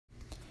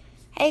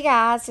Hey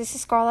guys, this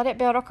is Scarlett at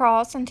Build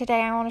Across, and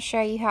today I want to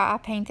show you how I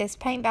paint this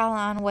paint by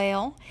line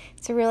whale.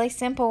 It's a really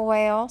simple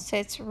whale, so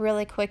it's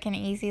really quick and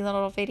easy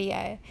little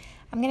video.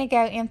 I'm going to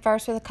go in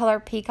first with a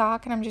colored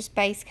peacock, and I'm just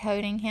base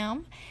coating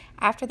him.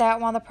 After that,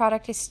 while the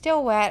product is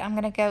still wet, I'm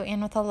going to go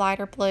in with a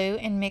lighter blue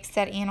and mix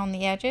that in on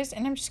the edges,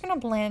 and I'm just going to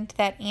blend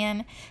that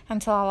in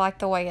until I like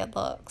the way it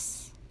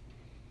looks.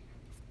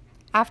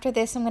 After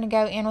this, I'm going to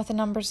go in with a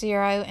number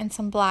 0 and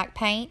some black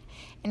paint,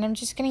 and I'm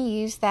just going to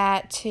use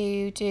that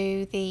to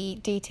do the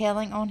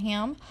detailing on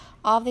him.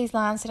 All of these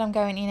lines that I'm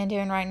going in and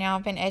doing right now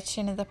have been etched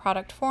into the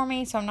product for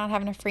me, so I'm not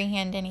having to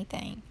freehand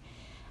anything.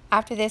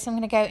 After this, I'm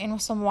going to go in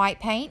with some white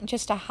paint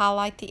just to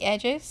highlight the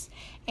edges,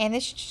 and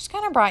this just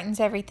kind of brightens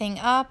everything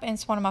up, and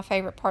it's one of my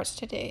favorite parts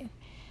to do.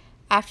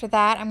 After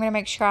that, I'm going to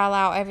make sure I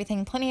allow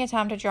everything plenty of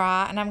time to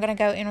dry, and I'm going to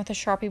go in with a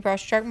Sharpie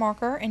brush stroke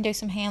marker and do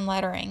some hand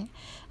lettering.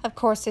 Of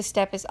course, this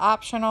step is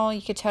optional.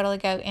 You could totally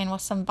go in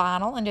with some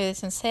vinyl and do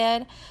this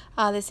instead.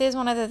 This is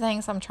one of the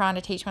things I'm trying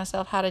to teach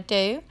myself how to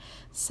do.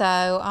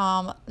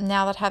 So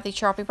now that I have these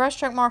Sharpie brush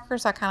stroke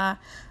markers, I kind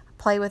of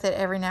play with it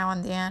every now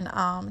and then,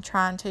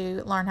 trying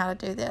to learn how to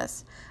do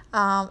this.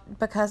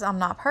 Because I'm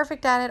not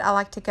perfect at it, I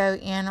like to go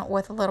in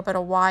with a little bit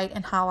of white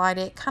and highlight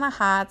it, kind of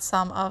hide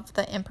some of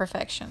the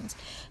imperfections.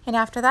 And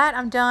after that,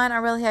 I'm done. I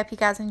really hope you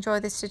guys enjoy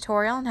this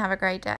tutorial and have a great day.